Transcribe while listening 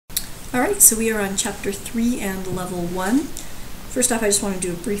Alright, so we are on Chapter 3 and Level 1. First off, I just want to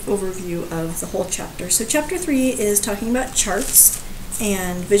do a brief overview of the whole chapter. So Chapter 3 is talking about charts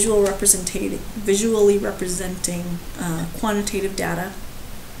and visually representing quantitative data.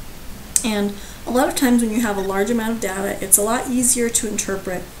 And a lot of times when you have a large amount of data, it's a lot easier to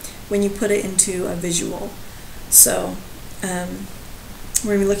interpret when you put it into a visual. So we're going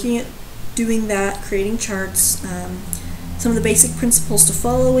to be looking at doing that, creating charts, some of the basic principles to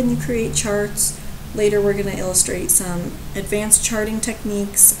follow when you create charts. Later we're going to illustrate some advanced charting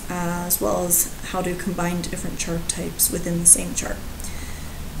techniques as well as how to combine different chart types within the same chart.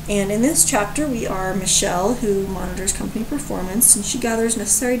 And in this chapter we are Michelle, who monitors company performance, and she gathers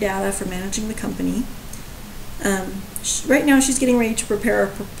necessary data for managing the company. Right now she's getting ready to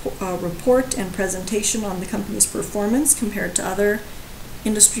prepare a report and presentation on the company's performance compared to other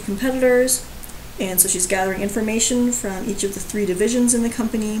industry competitors. And so she's gathering information from each of the 3 divisions in the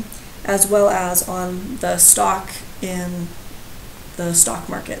company, as well as on the stock in the stock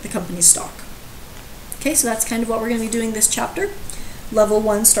market, the company's stock. Okay, so that's kind of what we're going to be doing this chapter. Level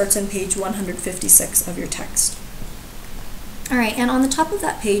 1 starts on page 156 of your text. Alright, and on the top of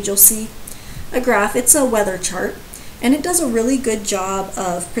that page you'll see a graph. It's a weather chart, and it does a really good job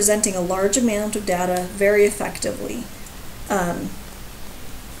of presenting a large amount of data very effectively.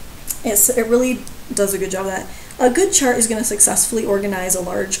 It really does a good job of that. A good chart is going to successfully organize a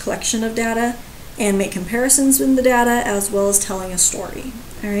large collection of data and make comparisons with the data as well as telling a story.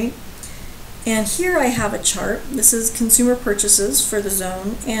 Alright? And here I have a chart. This is consumer purchases for the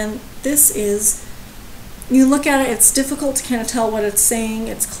zone, and this is, you look at it, it's difficult to kind of tell what it's saying.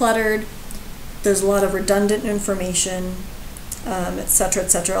 It's cluttered. There's a lot of redundant information, etc.,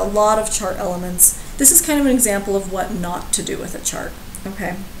 etc. A lot of chart elements. This is kind of an example of what not to do with a chart.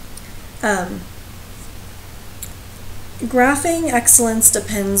 Okay. Graphing excellence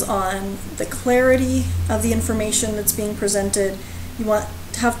depends on the clarity of the information that's being presented. You want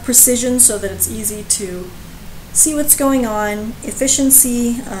to have precision so that it's easy to see what's going on,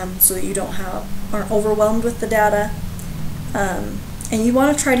 efficiency so that you aren't overwhelmed with the data, and you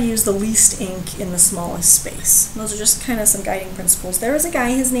want to try to use the least ink in the smallest space. Those are just kind of some guiding principles. There was a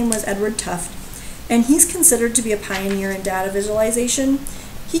guy, his name was Edward Tufte, and he's considered to be a pioneer in data visualization.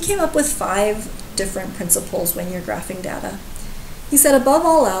 He came up with 5 different principles when you're graphing data. He said, above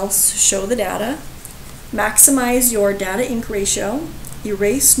all else, show the data, maximize your data ink ratio,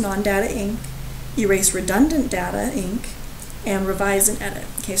 erase non-data ink, erase redundant data ink, and revise and edit.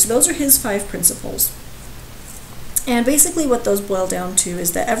 Okay, so those are his 5 principles. And basically what those boil down to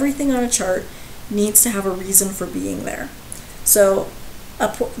is that everything on a chart needs to have a reason for being there. So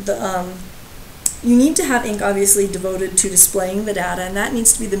you need to have ink obviously devoted to displaying the data, and that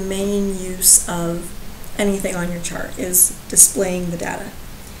needs to be the main use of anything on your chart, is displaying the data.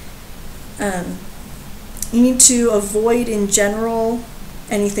 You need to avoid in general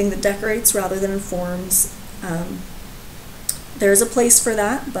anything that decorates rather than informs. There's a place for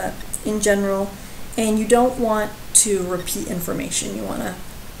that, but in general, and you don't want to repeat information. You want to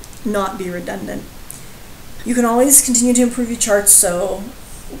not be redundant. You can always continue to improve your charts, so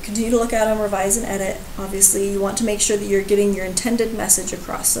continue to look at them, revise and edit. Obviously, you want to make sure that you're getting your intended message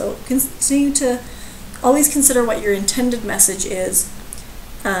across. So continue to always consider what your intended message is,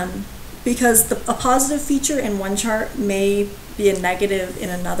 because a positive feature in one chart may be a negative in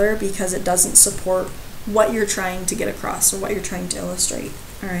another because it doesn't support what you're trying to get across or what you're trying to illustrate,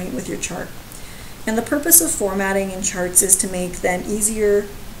 all right, with your chart. And the purpose of formatting in charts is to make them easier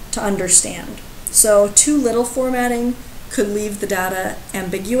to understand. So too little formatting could leave the data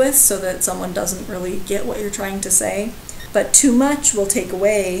ambiguous so that someone doesn't really get what you're trying to say, but too much will take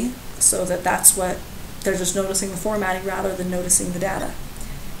away so that that's what they're just noticing the formatting rather than noticing the data.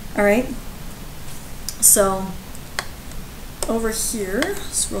 All right, so over here,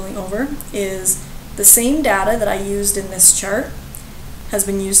 scrolling over, is the same data that I used in this chart has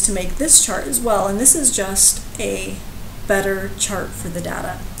been used to make this chart as well, and this is just a better chart for the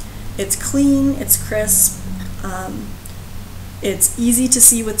data. It's clean, it's crisp, it's easy to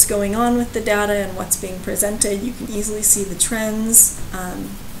see what's going on with the data and what's being presented. You can easily see the trends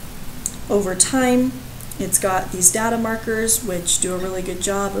over time. It's got these data markers which do a really good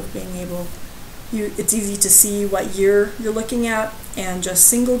job of being able, it's easy to see what year you're looking at, and just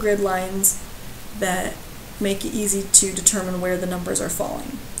single grid lines that make it easy to determine where the numbers are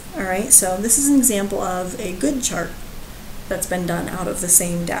falling. Alright, so this is an example of a good chart that's been done out of the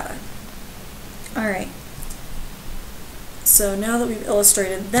same data. Alright. So now that we've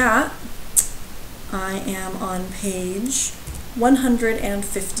illustrated that, I am on page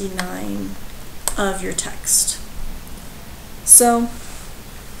 159 of your text. So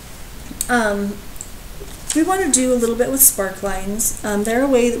we want to do a little bit with sparklines. They're a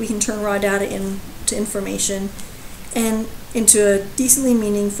way that we can turn raw data into information and into a decently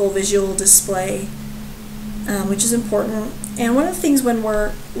meaningful visual display, which is important. And one of the things when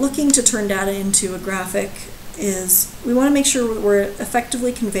we're looking to turn data into a graphic is we want to make sure we're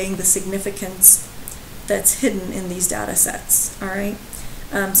effectively conveying the significance that's hidden in these data sets. All right.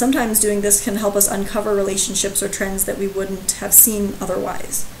 Sometimes doing this can help us uncover relationships or trends that we wouldn't have seen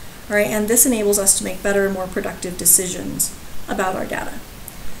otherwise. All right, and this enables us to make better and more productive decisions about our data.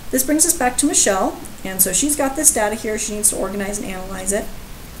 This brings us back to Michelle, and so she's got this data here. She needs to organize and analyze it.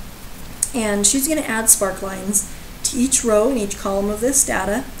 And she's going to add sparklines to each row and each column of this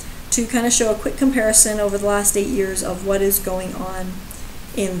data to kind of show a quick comparison over the last 8 years of what is going on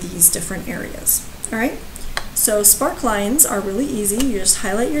in these different areas. All right, so sparklines are really easy. You just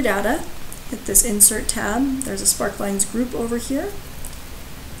highlight your data, hit this Insert tab. There's a sparklines group over here.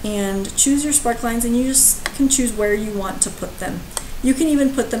 And choose your sparklines, and you just can choose where you want to put them. You can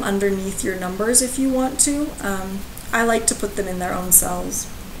even put them underneath your numbers if you want to. I like to put them in their own cells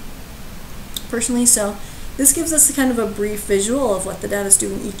personally, so this gives us a kind of a brief visual of what the data is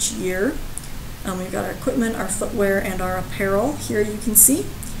doing each year. We've got our equipment, our footwear, and our apparel here you can see.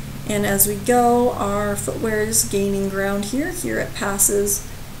 And as we go, our footwear is gaining ground here. Here it passes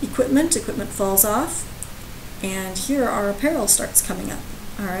equipment falls off, and here our apparel starts coming up.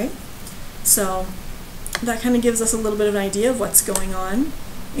 All right, so that kind of gives us a little bit of an idea of what's going on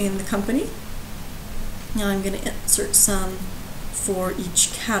in the company. Now I'm going to insert some for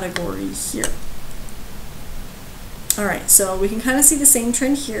each category here. All right, so we can kind of see the same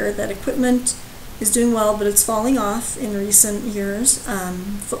trend here, that equipment is doing well, but it's falling off in recent years.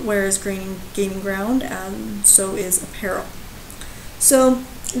 Footwear is gaining ground, and so is apparel. So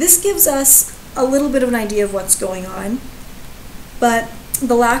this gives us a little bit of an idea of what's going on, but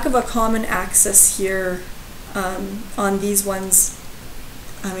the lack of a common axis here on these ones,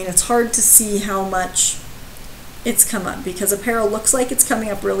 I mean, it's hard to see how much it's come up, because apparel looks like it's coming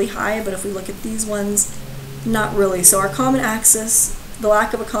up really high, but if we look at these ones, not really. So our common axis, the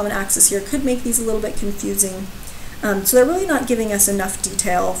lack of a common axis here could make these a little bit confusing. So they're really not giving us enough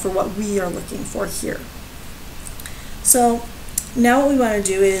detail for what we are looking for here. So now what we want to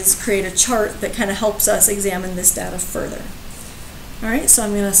do is create a chart that kind of helps us examine this data further. All right, so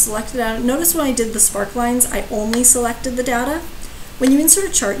I'm going to select it out. Notice when I did the sparklines, I only selected the data. When you insert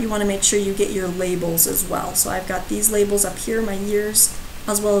a chart, you want to make sure you get your labels as well. So I've got these labels up here, my years,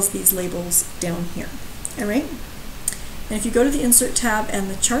 as well as these labels down here. All right, and if you go to the Insert tab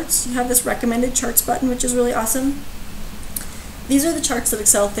and the charts, you have this Recommended Charts button, which is really awesome. These are the charts that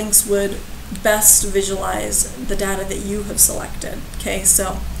Excel thinks would best visualize the data that you have selected. Okay,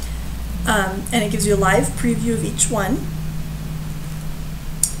 so, and it gives you a live preview of each one.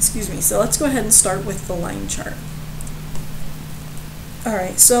 Excuse me, so let's go ahead and start with the line chart. All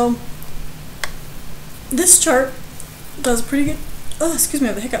right, so this chart does pretty good, oh, excuse me,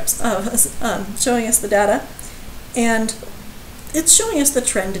 I have the hiccups, showing us the data, and it's showing us the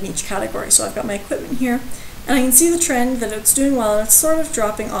trend in each category. So I've got my equipment here, and I can see the trend that it's doing well, and it's sort of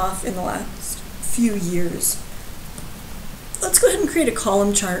dropping off in the last few years. Let's go ahead and create a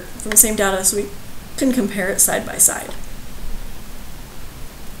column chart from the same data so we can compare it side by side.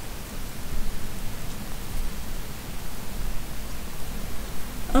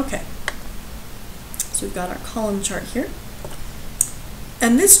 Okay, so we've got our column chart here.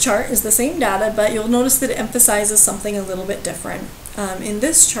 And this chart is the same data, but you'll notice that it emphasizes something a little bit different. In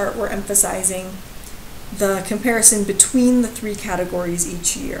this chart, we're emphasizing the comparison between the three categories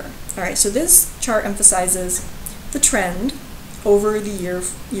each year. All right, so this chart emphasizes the trend over the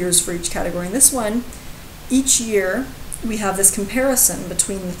years for each category. In this one, each year, we have this comparison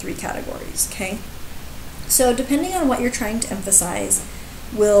between the three categories, okay? So depending on what you're trying to emphasize,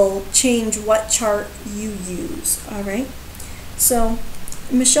 will change what chart you use, all right? So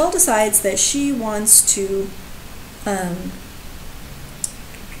Michelle decides that she wants to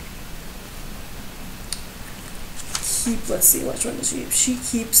keep, let's see, which one does she keep? She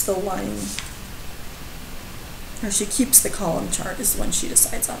keeps the line, or she keeps the column chart is the one she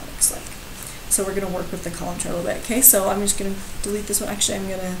decides on, it looks like. So we're going to work with the column chart a little bit, okay? So I'm just going to delete this one. Actually, I'm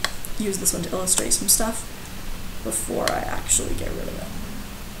going to use this one to illustrate some stuff before I actually get rid of it.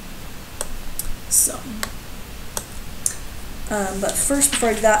 So, but first, before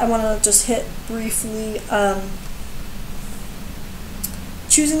I do that, I want to just hit briefly,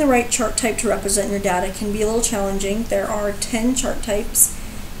 choosing the right chart type to represent your data can be a little challenging. There are 10 chart types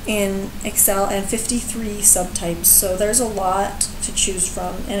in Excel and 53 subtypes, so there's a lot to choose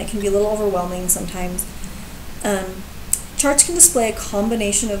from, and it can be a little overwhelming sometimes. charts can display a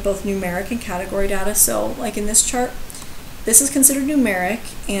combination of both numeric and category data. So like in this chart, this is considered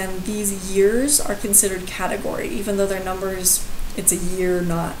numeric, and these years are considered category, even though they're numbers. It's a year,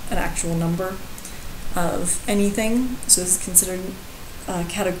 not an actual number of anything. So this is considered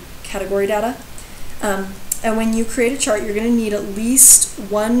category data. And when you create a chart, you're going to need at least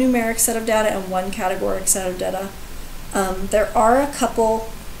one numeric set of data and one categoric set of data. There are a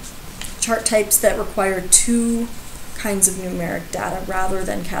couple chart types that require two kinds of numeric data rather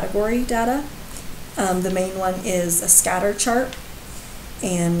than category data. The main one is a scatter chart,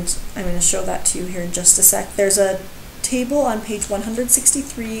 and I'm going to show that to you here in just a sec. There's a table on page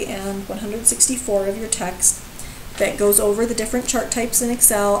 163 and 164 of your text that goes over the different chart types in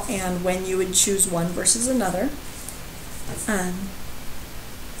Excel and when you would choose one versus another.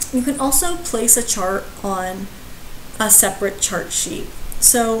 You can also place a chart on a separate chart sheet.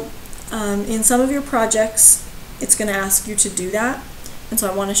 So in some of your projects, it's going to ask you to do that, and so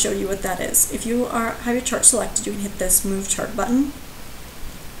I want to show you what that is. If you have your chart selected, you can hit this Move Chart button.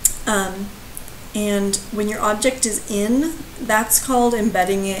 And when your object is in, that's called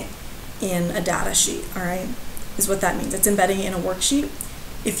embedding it in a data sheet, all right, is what that means. It's embedding it in a worksheet.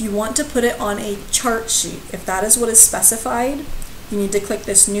 If you want to put it on a chart sheet, if that is what is specified, you need to click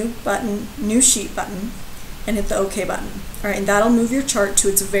this new button, New Sheet button, and hit the OK button. All right, and that'll move your chart to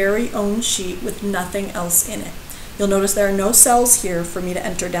its very own sheet with nothing else in it. You'll notice there are no cells here for me to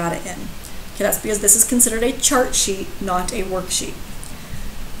enter data in. Okay, that's because this is considered a chart sheet, not a worksheet.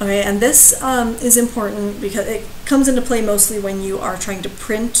 Okay, and this is important because it comes into play mostly when you are trying to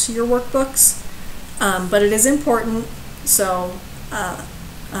print your workbooks, but it is important, so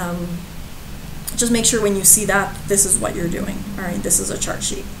just make sure when you see that, this is what you're doing. All right, this is a chart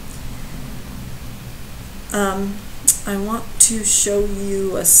sheet. I want to show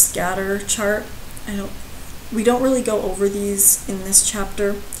you a scatter chart. We don't really go over these in this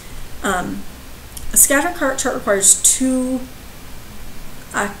chapter. A scatter chart requires two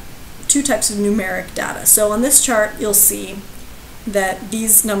types of numeric data. So on this chart, you'll see that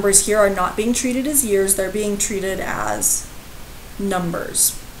these numbers here are not being treated as years, they're being treated as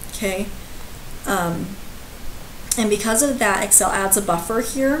numbers, okay? And because of that, Excel adds a buffer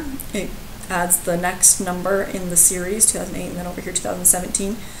here. It adds the next number in the series, 2008, and then over here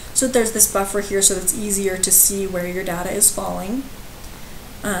 2017. So there's this buffer here so that it's easier to see where your data is falling.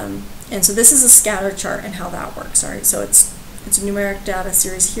 And so this is a scatter chart and how that works. All right, so it's a numeric data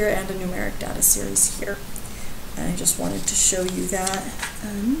series here and a numeric data series here. And I just wanted to show you that.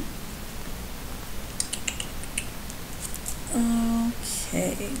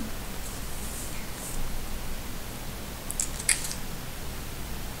 Okay.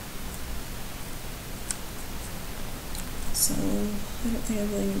 So I don't think I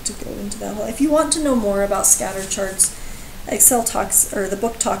really need to go into that whole. If you want to know more about scatter charts, Excel talks, or the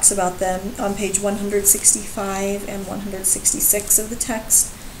book talks about them on page 165 and 166 of the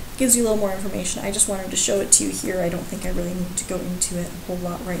text. It gives you a little more information. I just wanted to show it to you here. I don't think I really need to go into it a whole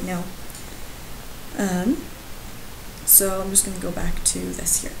lot right now. So I'm just going to go back to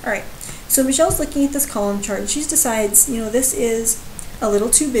this here. All right, so Michelle's looking at this column chart and she decides, you know, this is a little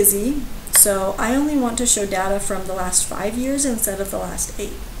too busy, so I only want to show data from the last 5 years instead of the last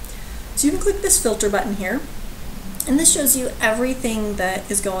 8. So you can click this filter button here, and this shows you everything that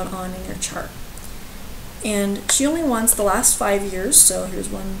is going on in your chart. And she only wants the last 5 years, so here's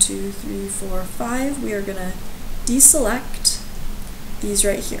 1, 2, 3, 4, 5. We are going to deselect these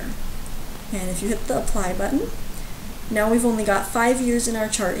right here. And if you hit the apply button, now we've only got 5 years in our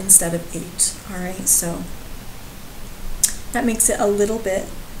chart instead of 8. All right, so that makes it a little bit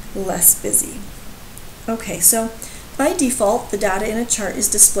less busy. Okay, so by default, the data in a chart is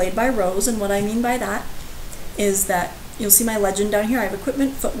displayed by rows, and what I mean by that is that you'll see my legend down here. I have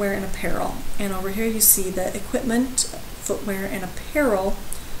equipment, footwear, and apparel. And over here you see that equipment, footwear, and apparel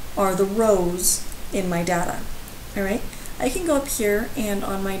are the rows in my data. All right, I can go up here and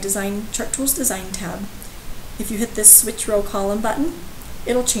on my Design Chart Tools Design tab, if you hit this Switch Row Column button,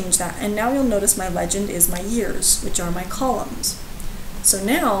 it'll change that. And now you'll notice my legend is my years, which are my columns. So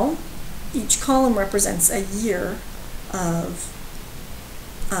now each column represents a year of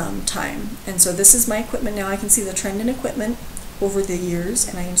time. And so this is my equipment now. I can see the trend in equipment over the years,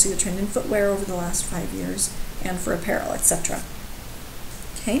 and I can see the trend in footwear over the last 5 years, and for apparel, etc.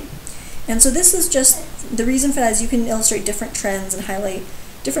 Okay, and so this is just the reason for that is you can illustrate different trends and highlight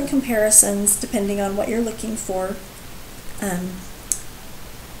different comparisons depending on what you're looking for.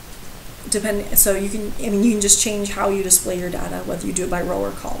 So you can, you can just change how you display your data, whether you do it by row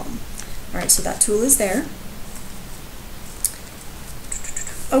or column. All right, so that tool is there.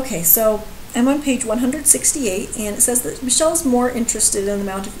 Okay, so I'm on page 168, and it says that Michelle's more interested in the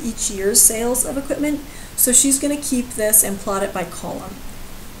amount of each year's sales of equipment, so she's going to keep this and plot it by column.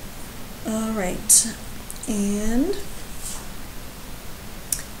 All right, and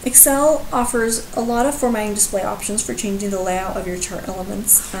Excel offers a lot of formatting display options for changing the layout of your chart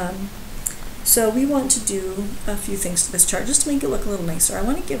elements. So we want to do a few things to this chart just to make it look a little nicer. I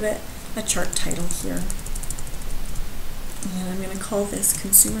want to give it a chart title here. And I'm going to call this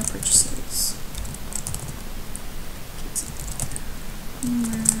Consumer Purchases.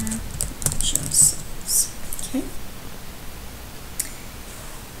 Consumer Purchases. Okay.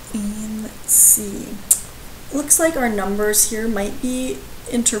 And let's see. It looks like our numbers here might be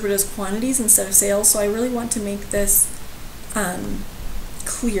interpreted as quantities instead of sales, so I really want to make this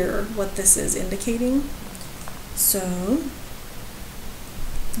clear what this is indicating. So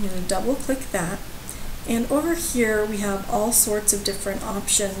I'm going to double click that. And over here we have all sorts of different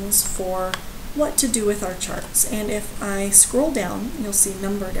options for what to do with our charts. And if I scroll down, you'll see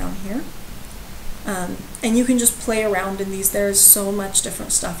number down here. And you can just play around in these. There's so much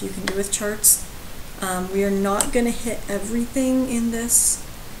different stuff you can do with charts. We are not going to hit everything in this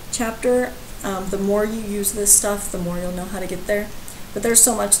chapter. The more you use this stuff, the more you'll know how to get there. But there's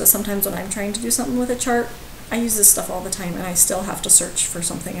so much that sometimes when I'm trying to do something with a chart, I use this stuff all the time, and I still have to search for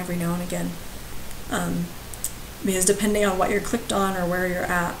something every now and again. Because depending on what you're clicked on or where you're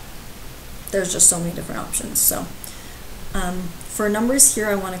at, there's just so many different options. So for numbers here,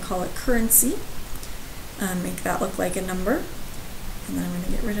 I want to call it currency. Make that look like a number. And then I'm going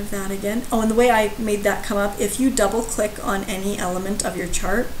to get rid of that again. Oh, and the way I made that come up, if you double click on any element of your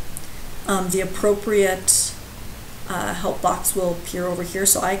chart, the appropriate help box will appear over here.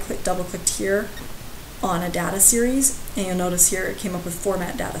 So I double clicked here on a data series, and you'll notice here it came up with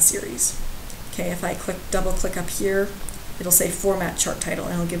format data series. Okay, if I double click up here, it'll say format chart title,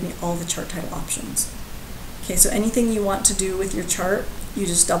 and it'll give me all the chart title options. Okay, so anything you want to do with your chart, you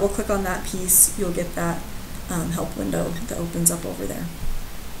just double click on that piece, you'll get that help window that opens up over there.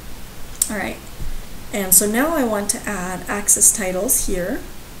 All right, and so now I want to add axis titles here.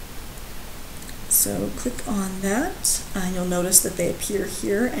 So click on that, and you'll notice that they appear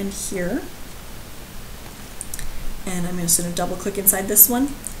here and here. And I'm just going to double click inside this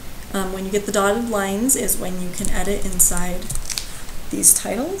one. When you get the dotted lines is when you can edit inside these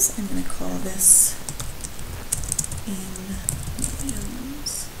titles. I'm going to call this in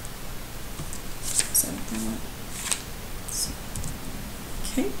millions. So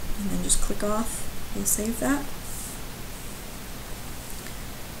okay, and then just click off. We'll save that.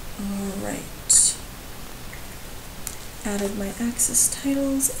 All right. Added my axis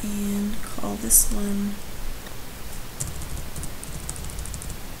titles and call this one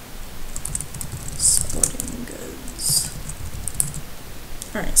sporting goods.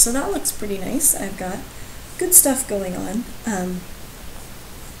 All right, so that looks pretty nice. I've got good stuff going on. And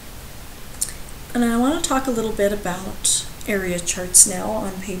I want to talk a little bit about area charts now.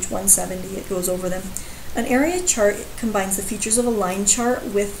 On page 170, it goes over them. An area chart combines the features of a line chart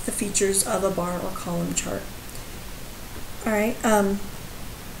with the features of a bar or column chart. All right,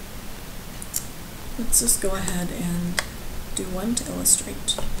 let's just go ahead and do one to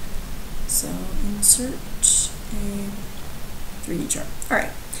illustrate. So insert a 3D chart. All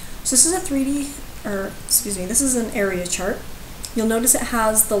right, so this is a 3D, or excuse me, this is an area chart. You'll notice it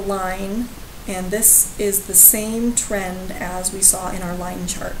has the line, and this is the same trend as we saw in our line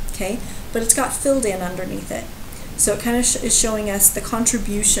chart, okay? But it's got filled in underneath it. So it kind of is showing us the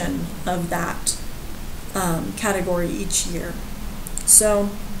contribution of that category each year. So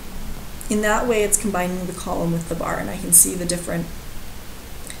in that way, it's combining the column with the bar, and I can see the different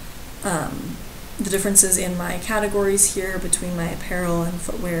the differences in my categories here between my apparel and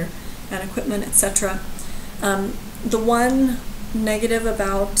footwear and equipment, etc. The one negative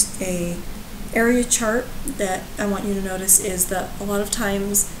about a area chart that I want you to notice is that a lot of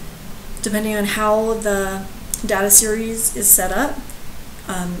times, depending on how the data series is set up,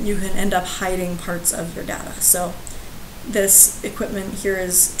 you can end up hiding parts of your data. So this equipment here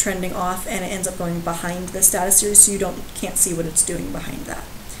is trending off, and it ends up going behind this data series, so you can't see what it's doing behind that.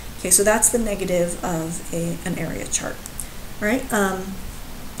 Okay, so that's the negative of an area chart. All right.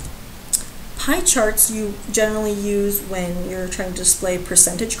 Pie charts you generally use when you're trying to display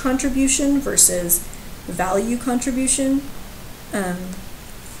percentage contribution versus value contribution. And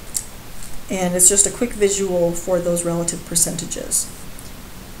it's just a quick visual for those relative percentages.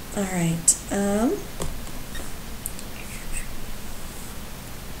 All right.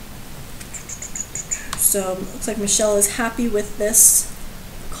 So it looks like Michelle is happy with this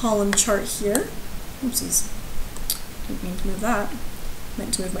column chart here. Oopsies, didn't mean to move that.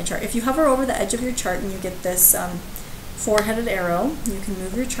 meant to move my chart. If you hover over the edge of your chart and you get this four-headed arrow, you can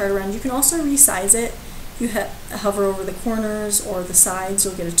move your chart around. You can also resize it. If you hover over the corners or the sides,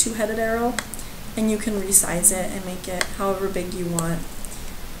 you'll get a two-headed arrow, and you can resize it and make it however big you want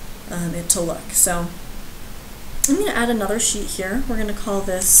it to look. So I'm going to add another sheet here. We're going to call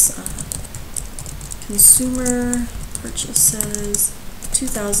this Consumer Purchases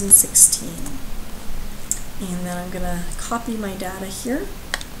 2016. And then I'm going to copy my data here.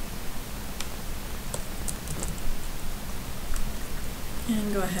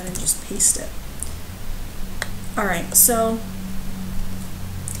 And go ahead and just paste it. Alright, so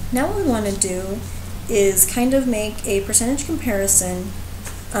now what we want to do is kind of make a percentage comparison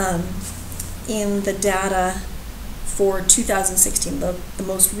in the data for 2016, the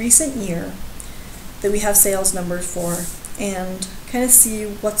most recent year that we have sales numbers for, and kind of see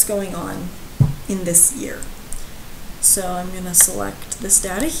what's going on in this year. So I'm going to select this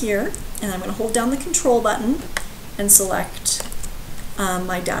data here, and I'm going to hold down the control button and select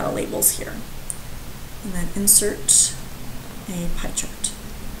my data labels here, and then insert a pie chart.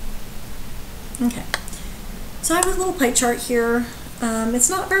 Okay, so I have a little pie chart here. It's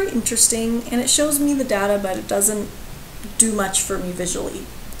not very interesting, and it shows me the data, but it doesn't do much for me visually.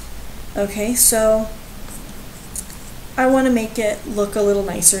 Okay, so I want to make it look a little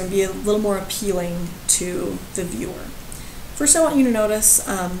nicer and be a little more appealing to the viewer. First, I want you to notice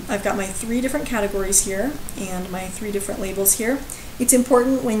I've got my 3 different categories here and my 3 different labels here. It's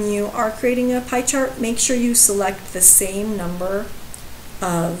important when you are creating a pie chart, make sure you select the same number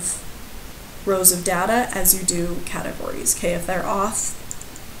of rows of data as you do categories. Okay, if they're off,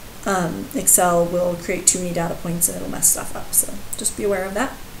 Excel will create too many data points and it'll mess stuff up, so just be aware of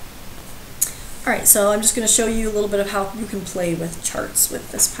that. Alright, so I'm just going to show you a little bit of how you can play with charts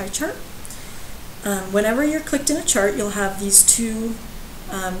with this pie chart. Whenever you're clicked in a chart, you'll have these 2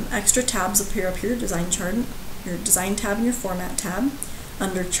 extra tabs appear up here, Design Chart, your Design tab and your Format tab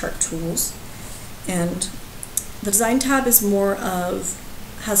under Chart Tools. And the Design tab is more of,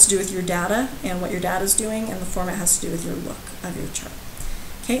 has to do with your data and what your data is doing, and the Format has to do with your look of your chart.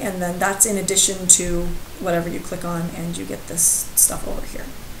 Okay, and then that's in addition to whatever you click on and you get this stuff over here.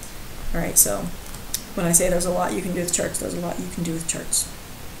 Alright, so when I say there's a lot you can do with charts, there's a lot you can do with charts.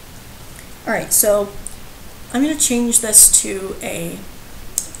 Alright, so I'm going to change this to a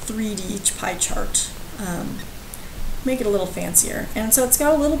 3D pie chart. Make it a little fancier. And so it's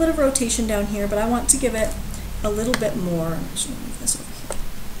got a little bit of rotation down here, but I want to give it a little bit more. I'm just going to move this over here.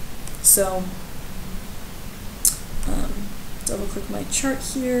 So, double click my chart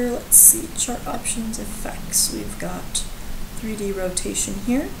here. Let's see, chart options, effects. We've got 3D rotation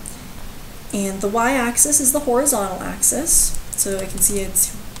here. And the y-axis is the horizontal axis. So I can see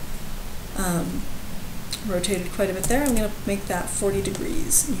it's rotated quite a bit there. I'm going to make that 40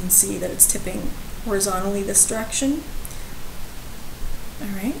 degrees. You can see that it's tipping horizontally this direction.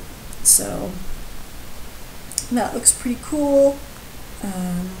 Alright, so that looks pretty cool.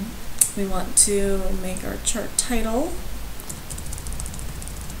 We want to make our chart title.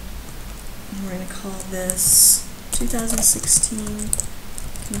 And we're going to call this 2016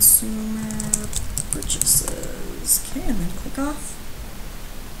 Consumer Purchases. Okay, and then click off.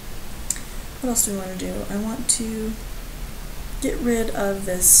 What else do we want to do? I want to get rid of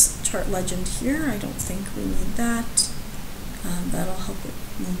this chart legend here. I don't think we need that. That'll help it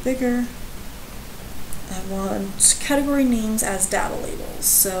move bigger. I want category names as data labels.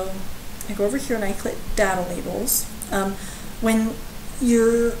 So I go over here and I click data labels. When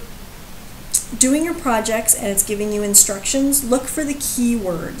you're doing your projects and it's giving you instructions, look for the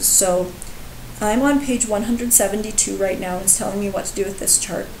keywords. So I'm on page 172 right now. It's telling me what to do with this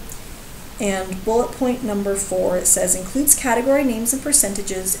chart. And bullet point number 4, it says includes category names and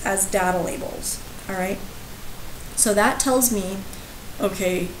percentages as data labels. Alright? So that tells me,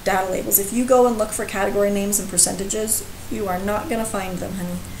 okay, data labels. If you go and look for category names and percentages, you are not going to find them,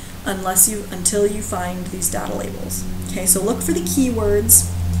 honey, until you find these data labels. Okay, so look for the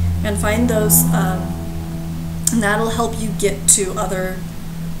keywords and find those, and that'll help you get to other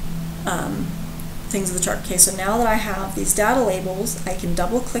things of the chart. Okay, so now that I have these data labels, I can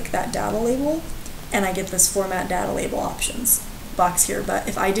double click that data label and I get this Format Data Label Options box here. But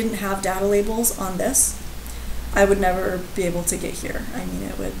if I didn't have data labels on this, I would never be able to get here. I mean,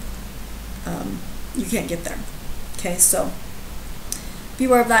 it would, you can't get there. Okay, so be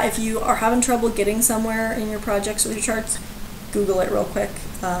aware of that. If you are having trouble getting somewhere in your projects with your charts, Google it real quick.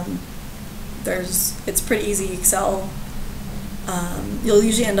 It's pretty easy. Excel. You'll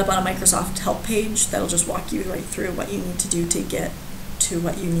usually end up on a Microsoft help page that'll just walk you right through what you need to do to get to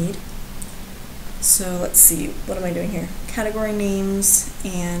what you need. So let's see, what am I doing here? Category names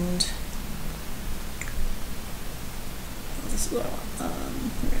and this is what I want.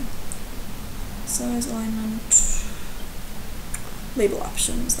 Okay. Size alignment, label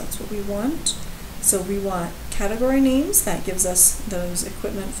options, that's what we want. So we want category names, that gives us those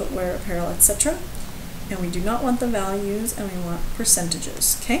equipment, footwear, apparel, etc. And we do not want the values, and we want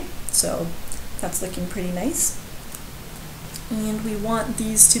percentages, okay? So that's looking pretty nice. And we want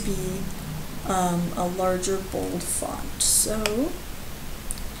these to be a larger bold font. So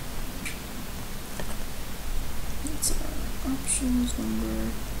that's our options,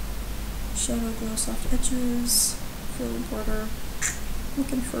 number, shadow, glow, soft edges, fill, border.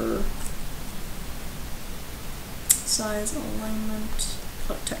 Looking for size, alignment,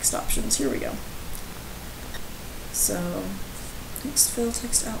 text options. Here we go. So text fill,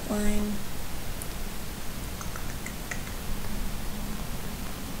 text outline.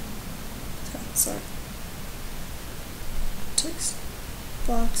 Sorry. Text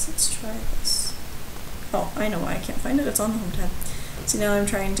box, let's try this. Oh, I know why I can't find it, it's on the home tab. See, now I'm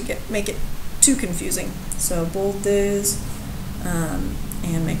trying to make it too confusing. So bold this,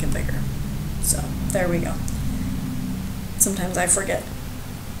 and make it bigger. So there we go. Sometimes I forget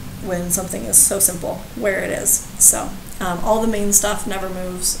when something is so simple where it is. So all the main stuff never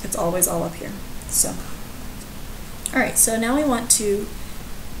moves, it's always all up here. So, all right, so now we want to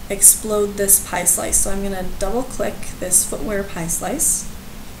explode this pie slice. So I'm going to double click this footwear pie slice,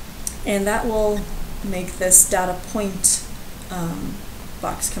 and that will make this data point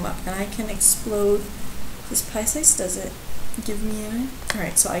box come up, and I can explode this pie slice. Does it give me any?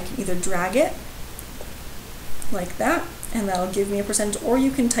 Alright, so I can either drag it like that, and that'll give me a percentage, or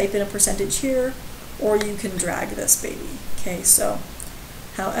you can type in a percentage here, or you can drag this baby. Okay, so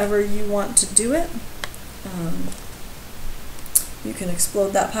however you want to do it, you can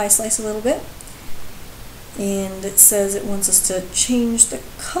explode that pie slice a little bit. And it says it wants us to change the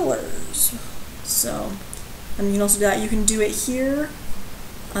colors. So, and you can also do that. You can do it here.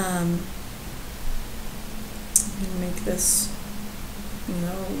 You can make this, you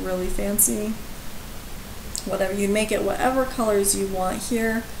know, really fancy. Whatever, you make it whatever colors you want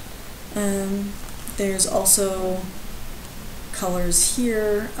here. There's also colors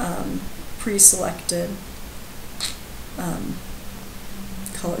here, pre-selected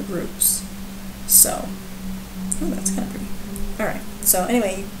color groups. So, oh, that's kind of pretty. Alright, so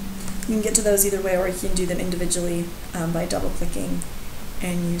anyway, you can get to those either way, or you can do them individually by double clicking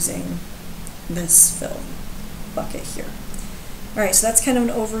and using this fill bucket here. Alright, so that's kind of an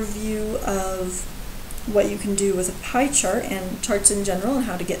overview of what you can do with a pie chart and charts in general and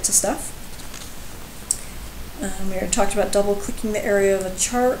how to get to stuff. We already talked about double clicking the area of a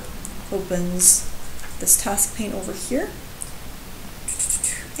chart, opens this task pane over here.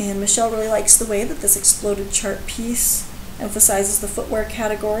 And Michelle really likes the way that this exploded chart piece emphasizes the footwear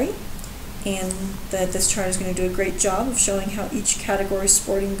category, and that this chart is going to do a great job of showing how each category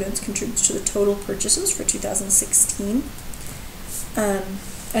sporting goods contributes to the total purchases for 2016.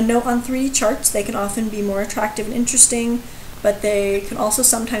 A note on 3D charts, they can often be more attractive and interesting, but they can also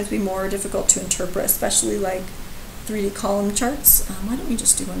sometimes be more difficult to interpret, especially like 3D column charts. Why don't we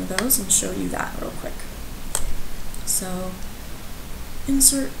just do one of those and show you that real quick. So,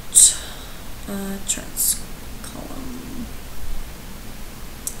 insert charts column.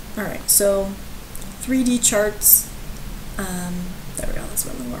 Alright, so 3D charts, there we go, that's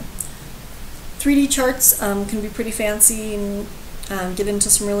one more. 3D charts can be pretty fancy and get into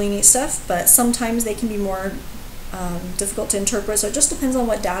some really neat stuff, but sometimes they can be more difficult to interpret, so it just depends on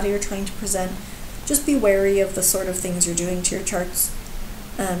what data you're trying to present. Just be wary of the sort of things you're doing to your charts.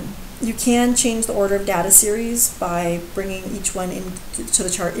 You can change the order of data series by bringing each one into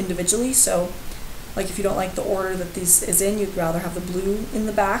the chart individually. So, like if you don't like the order that this is in, you'd rather have the blue in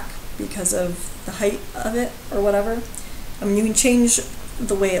the back because of the height of it or whatever. I mean, you can change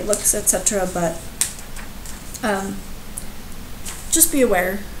the way it looks, etc., but just be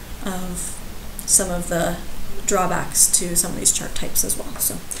aware of some of the drawbacks to some of these chart types as well.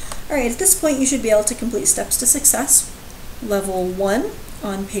 So, alright, at this point you should be able to complete Steps to Success, Level 1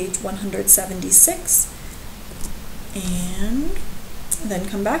 on page 176, and then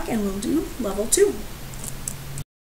come back and we'll do Level 2.